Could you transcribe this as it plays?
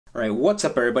Alright, what's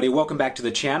up everybody? Welcome back to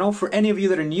the channel. For any of you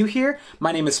that are new here,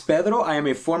 my name is Pedro. I am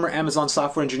a former Amazon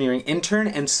software engineering intern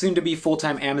and soon to be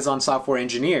full-time Amazon software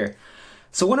engineer.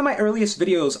 So one of my earliest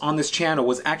videos on this channel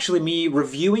was actually me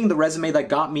reviewing the resume that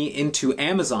got me into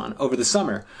Amazon over the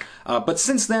summer. But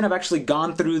since then, I've actually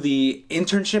gone through the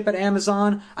internship at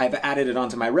Amazon. I've added it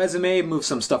onto my resume, moved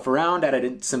some stuff around, added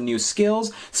in some new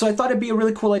skills. So I thought it'd be a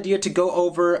really cool idea to go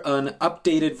over an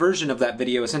updated version of that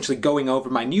video, essentially going over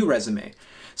my new resume.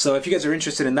 So if you guys are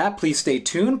interested in that, please stay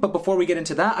tuned. But before we get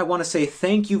into that, I want to say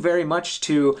thank you very much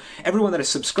to everyone that has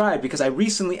subscribed because I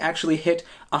recently actually hit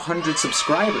 100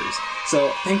 subscribers. So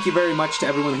thank you very much to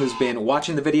everyone who's been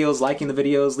watching the videos, liking the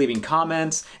videos, leaving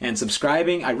comments, and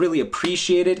subscribing. I really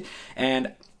appreciate it.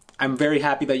 And I'm very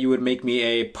happy that you would make me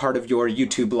a part of your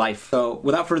YouTube life. So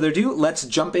without further ado, let's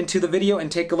jump into the video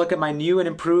and take a look at my new and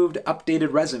improved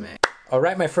updated resume.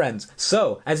 Alright my friends,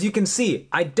 so as you can see,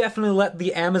 I definitely let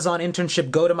the Amazon internship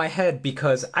go to my head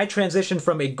because I transitioned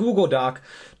from a Google Doc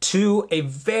to a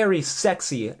very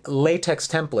sexy latex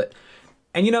template.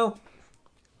 And you know,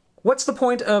 what's the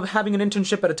point of having an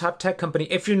internship at a top tech company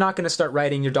if you're not going to start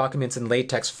writing your documents in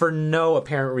latex for no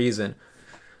apparent reason?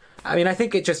 I mean, I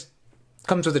think it just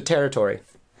comes with the territory.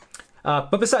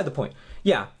 But beside the point,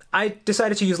 yeah. I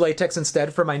decided to use latex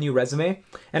instead for my new resume,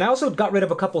 and I also got rid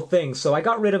of a couple things. So I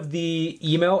got rid of the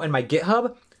email and my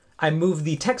GitHub. I moved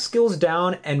the tech skills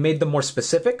down and made them more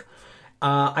specific.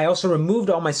 I also removed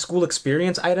all my school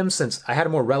experience items since I had a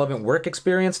more relevant work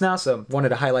experience now, so wanted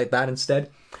to highlight that instead.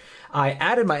 I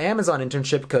added my Amazon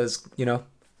internship because, you know,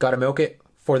 gotta milk it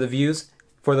for the views,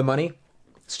 for the money.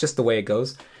 It's just the way it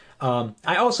goes.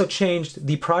 I also changed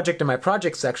the project in my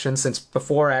project section since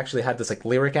before I actually had this like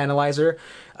lyric analyzer,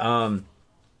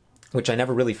 which I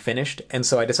never really finished. And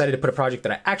so I decided to put a project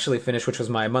that I actually finished, which was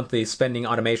my monthly spending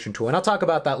automation tool. And I'll talk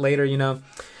about that later, you know,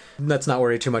 let's not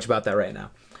worry too much about that right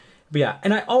now. But yeah,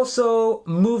 and I also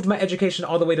moved my education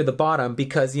all the way to the bottom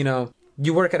because, you know,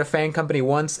 you work at a FAANG company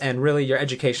once and really your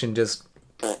education just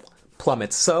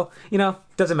plummets. So, you know,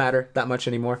 doesn't matter that much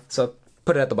anymore. So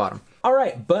put it at the bottom. All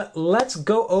right, but let's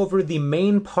go over the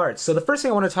main parts. So the first thing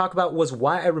I want to talk about was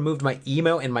why I removed my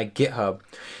email and my GitHub.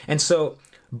 And so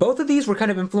both of these were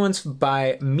kind of influenced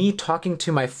by me talking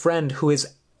to my friend who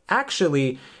is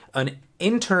actually an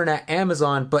intern at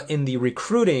Amazon, but in the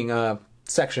recruiting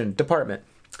section, department,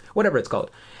 whatever it's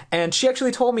called. And she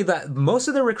actually told me that most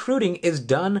of the recruiting is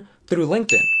done through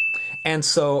LinkedIn. And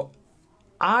so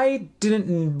I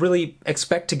didn't really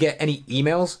expect to get any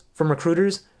emails from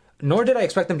recruiters, nor did I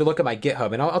expect them to look at my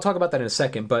GitHub, and I'll talk about that in a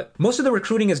second, but most of the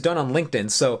recruiting is done on LinkedIn,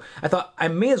 so I thought I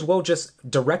may as well just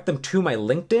direct them to my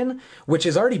LinkedIn, which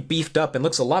is already beefed up and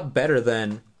looks a lot better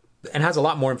than, and has a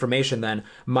lot more information than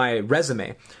my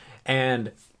resume.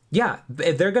 And yeah,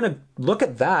 they're gonna look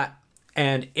at that,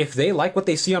 and if they like what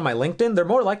they see on my LinkedIn, they're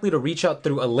more likely to reach out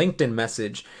through a LinkedIn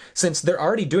message, since they're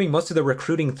already doing most of the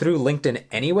recruiting through LinkedIn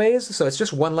anyways, so it's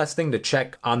just one less thing to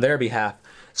check on their behalf.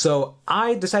 So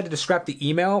I decided to scrap the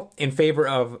email in favor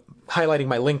of highlighting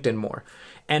my LinkedIn more.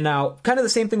 And now, kind of the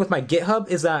same thing with my GitHub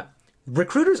is that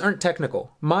recruiters aren't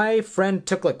technical. My friend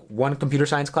took like one computer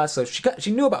science class, so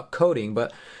she knew about coding,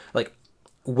 but like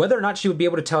whether or not she would be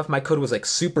able to tell if my code was like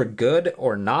super good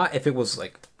or not, if it was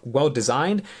like well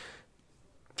designed,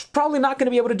 probably not going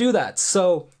to be able to do that.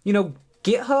 So, you know,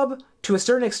 GitHub to a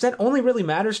certain extent only really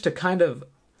matters to kind of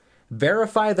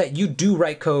verify that you do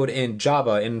write code in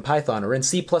Java, in Python, or in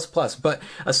C++. But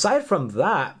aside from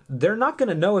that, they're not going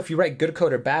to know if you write good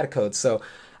code or bad code. So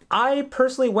I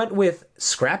personally went with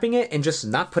scrapping it and just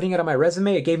not putting it on my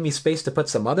resume. It gave me space to put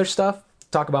some other stuff,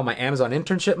 talk about my Amazon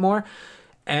internship more.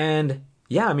 And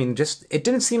yeah, I mean, just it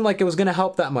didn't seem like it was going to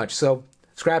help that much. So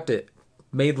scrapped it.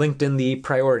 Made LinkedIn the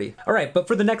priority. All right, but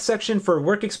for the next section for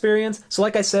work experience, so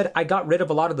like I said, I got rid of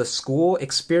a lot of the school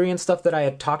experience stuff that I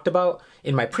had talked about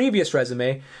in my previous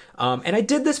resume. And I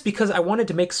did this because I wanted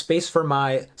to make space for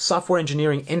my software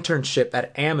engineering internship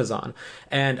at Amazon.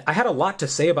 And I had a lot to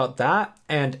say about that.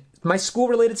 And my school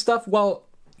related stuff, well,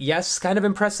 yes, kind of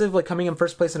impressive, like coming in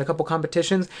first place in a couple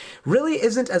competitions, really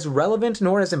isn't as relevant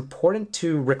nor as important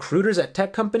to recruiters at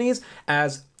tech companies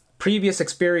as previous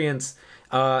experience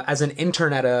as an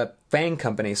intern at a FAANG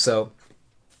company, so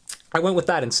I went with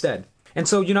that instead. And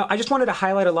so, you know, I just wanted to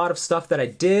highlight a lot of stuff that I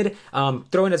did,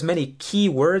 throw in as many key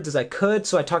words as I could.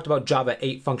 So I talked about Java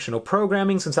 8 functional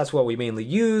programming, since that's what we mainly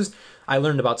use. I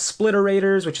learned about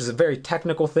splitterators, which is a very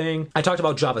technical thing. I talked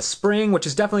about Java Spring, which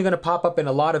is definitely going to pop up in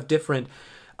a lot of different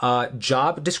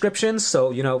job descriptions.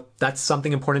 So, you know, that's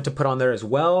something important to put on there as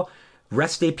well.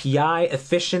 REST API,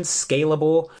 efficient,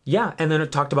 scalable. Yeah, and then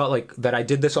it talked about like that I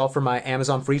did this all for my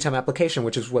Amazon free time application,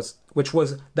 which was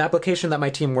the application that my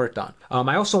team worked on.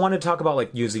 I also wanted to talk about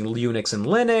like using Unix and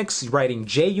Linux, writing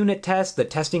JUnit tests, the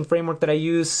testing framework that I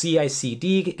use,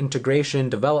 CI/CD, integration,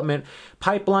 development,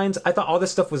 pipelines. I thought all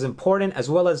this stuff was important, as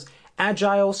well as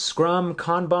Agile, Scrum,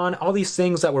 Kanban, all these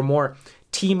things that were more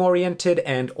team-oriented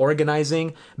and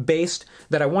organizing based,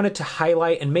 that I wanted to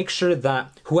highlight and make sure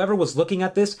that whoever was looking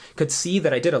at this could see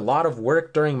that I did a lot of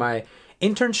work during my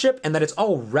internship and that it's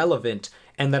all relevant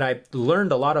and that I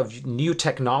learned a lot of new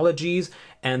technologies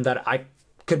and that I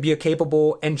could be a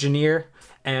capable engineer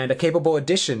and a capable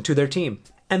addition to their team.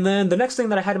 And then the next thing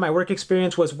that I had in my work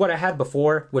experience was what I had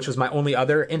before, which was my only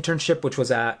other internship, which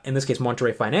was at, in this case,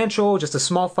 Monterey Financial, just a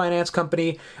small finance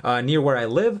company near where I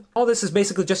live. All this is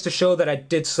basically just to show that I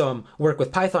did some work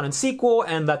with Python and SQL,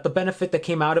 and that the benefit that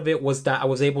came out of it was that I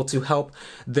was able to help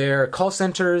their call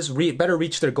centers better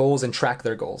reach their goals and track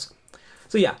their goals.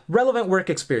 So yeah, relevant work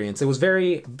experience. It was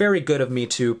very, very good of me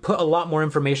to put a lot more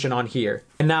information on here.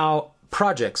 And now,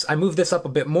 projects. I moved this up a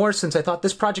bit more since I thought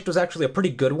this project was actually a pretty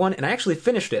good one, and I actually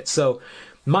finished it. So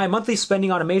my monthly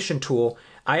spending automation tool,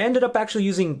 I ended up actually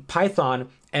using Python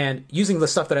and using the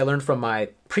stuff that I learned from my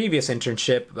previous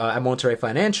internship at Monterey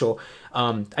Financial.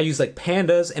 I used like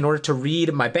pandas in order to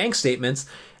read my bank statements,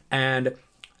 and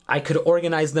I could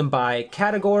organize them by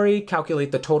category,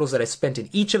 calculate the totals that I spent in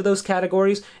each of those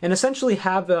categories, and essentially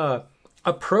have a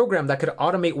program that could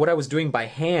automate what I was doing by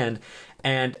hand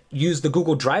and use the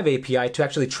Google Drive API to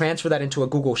actually transfer that into a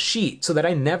Google Sheet so that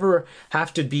I never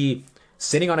have to be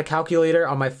sitting on a calculator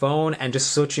on my phone and just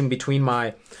switching between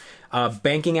my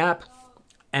banking app.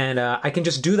 And I can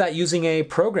just do that using a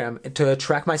program to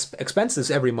track my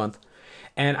expenses every month.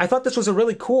 And I thought this was a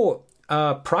really cool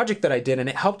project that I did, and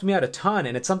it helped me out a ton,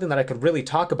 and it's something that I could really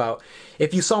talk about.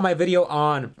 If you saw my video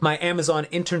on my Amazon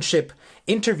internship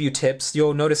interview tips,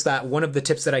 you'll notice that one of the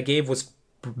tips that I gave was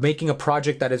making a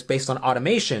project that is based on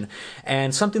automation,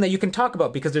 and something that you can talk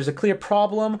about because there's a clear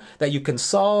problem that you can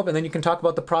solve, and then you can talk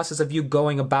about the process of you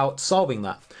going about solving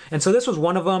that. And so this was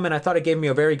one of them, and I thought it gave me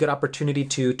a very good opportunity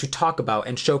to talk about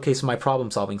and showcase my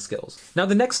problem solving skills. Now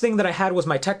the next thing that I had was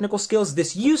my technical skills.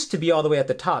 This used to be all the way at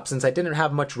the top since I didn't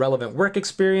have much relevant work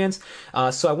experience,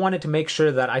 so I wanted to make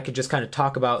sure that I could just kind of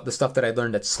talk about the stuff that I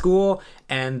learned at school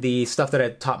and the stuff that I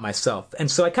taught myself. And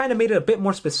so I kind of made it a bit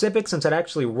more specific since I'd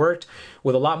actually worked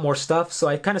with a lot more stuff. So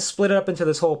I kind of split it up into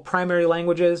this whole primary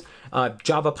languages,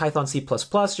 Java, Python, C++,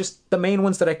 just the main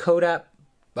ones that I code at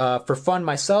for fun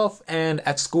myself and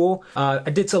at school. I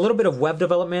did a little bit of web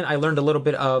development. I learned a little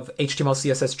bit of HTML,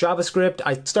 CSS, JavaScript.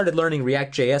 I started learning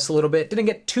React.js a little bit. Didn't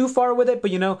get too far with it, but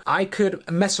you know, I could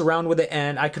mess around with it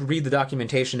and I could read the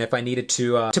documentation if I needed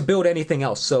to build anything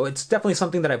else. So it's definitely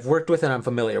something that I've worked with and I'm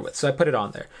familiar with. So I put it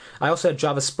on there. I also had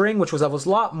Java Spring, which I was a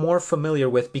lot more familiar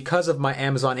with because of my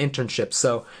Amazon internship.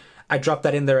 So I dropped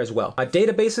that in there as well.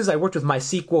 Databases, I worked with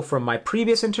MySQL from my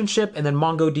previous internship, and then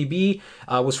MongoDB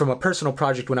was from a personal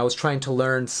project when I was trying to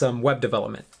learn some web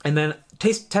development. And then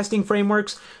testing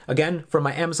frameworks, again, from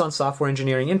my Amazon software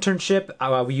engineering internship,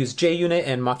 we used JUnit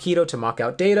and Mockito to mock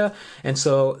out data. And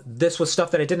so this was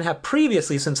stuff that I didn't have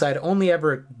previously since I'd only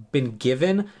ever been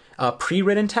given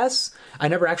pre-written tests. I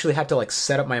never actually had to like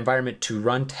set up my environment to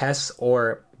run tests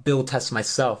or build tests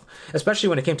myself, especially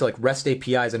when it came to like REST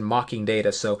APIs and mocking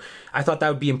data. So I thought that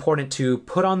would be important to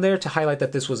put on there to highlight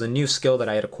that this was a new skill that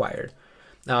I had acquired.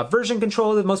 Version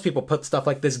control, most people put stuff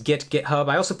like this, Git, GitHub.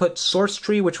 I also put source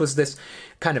tree, which was this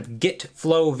kind of Git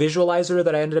flow visualizer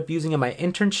that I ended up using in my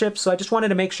internship. So I just wanted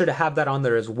to make sure to have that on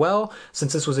there as well,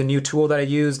 since this was a new tool that I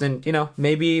used, and you know,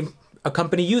 maybe a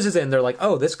company uses it and they're like,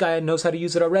 oh, this guy knows how to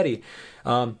use it already.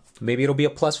 Maybe it'll be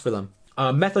a plus for them.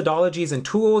 Methodologies and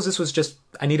tools, this was just,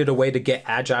 I needed a way to get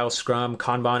Agile, Scrum,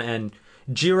 Kanban, and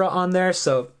Jira on there,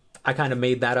 so I kind of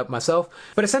made that up myself.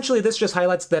 But essentially this just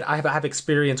highlights that I have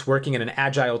experience working in an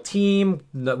Agile team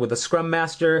with a Scrum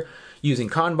Master, using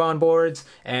Kanban boards,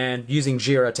 and using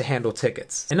Jira to handle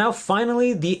tickets. And now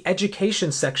finally, the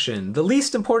education section, the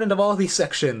least important of all these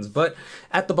sections, but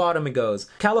at the bottom it goes.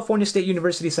 California State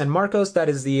University San Marcos, that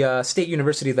is the state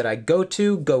university that I go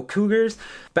to, go Cougars.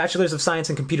 Bachelor's of Science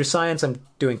in Computer Science, I'm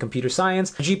doing computer science.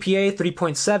 GPA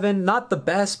 3.7, not the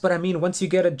best, but I mean, once you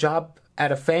get a job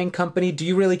at a FANG company, do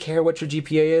you really care what your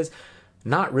GPA is?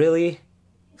 Not really.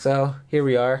 So here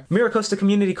we are. Miracosta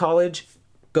Community College,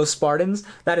 go Spartans.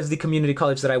 That is the community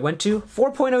college that I went to.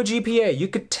 4.0 GPA. You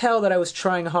could tell that I was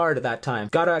trying hard at that time.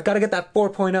 Gotta get that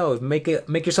 4.0.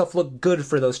 Make yourself look good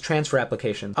for those transfer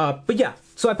applications. But yeah,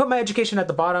 so I put my education at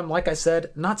the bottom. Like I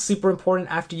said, not super important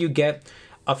after you get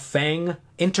a FANG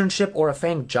internship or a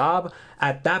FANG job,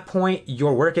 at that point,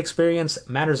 your work experience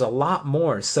matters a lot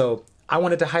more. So I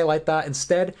wanted to highlight that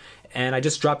instead, and I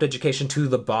just dropped education to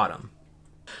the bottom.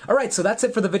 Alright, so that's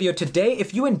it for the video today.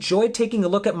 If you enjoyed taking a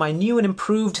look at my new and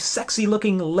improved, sexy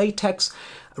looking latex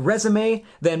resume,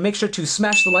 then make sure to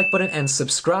smash the like button and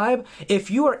subscribe. If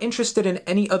you are interested in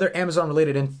any other Amazon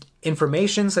related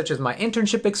information, such as my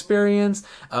internship experience,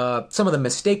 some of the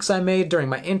mistakes I made during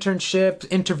my internship,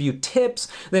 interview tips,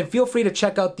 then feel free to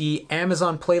check out the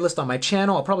Amazon playlist on my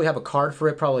channel. I'll probably have a card for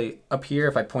it, probably up here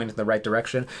if I point in the right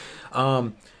direction.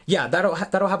 Yeah, that'll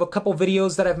have a couple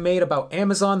videos that I've made about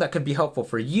Amazon that could be helpful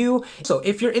for you. So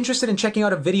if you're interested in checking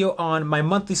out a video on my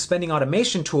monthly spending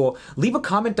automation tool, leave a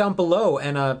comment down below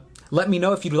and let me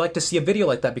know if you'd like to see a video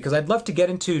like that, because I'd love to get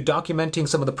into documenting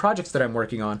some of the projects that I'm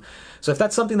working on. So if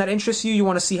that's something that interests you, you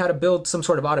want to see how to build some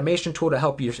sort of automation tool to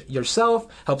help yourself,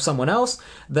 help someone else,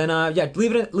 then yeah,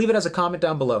 leave it as a comment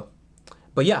down below.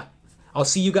 But yeah, I'll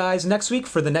see you guys next week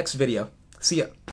for the next video. See ya.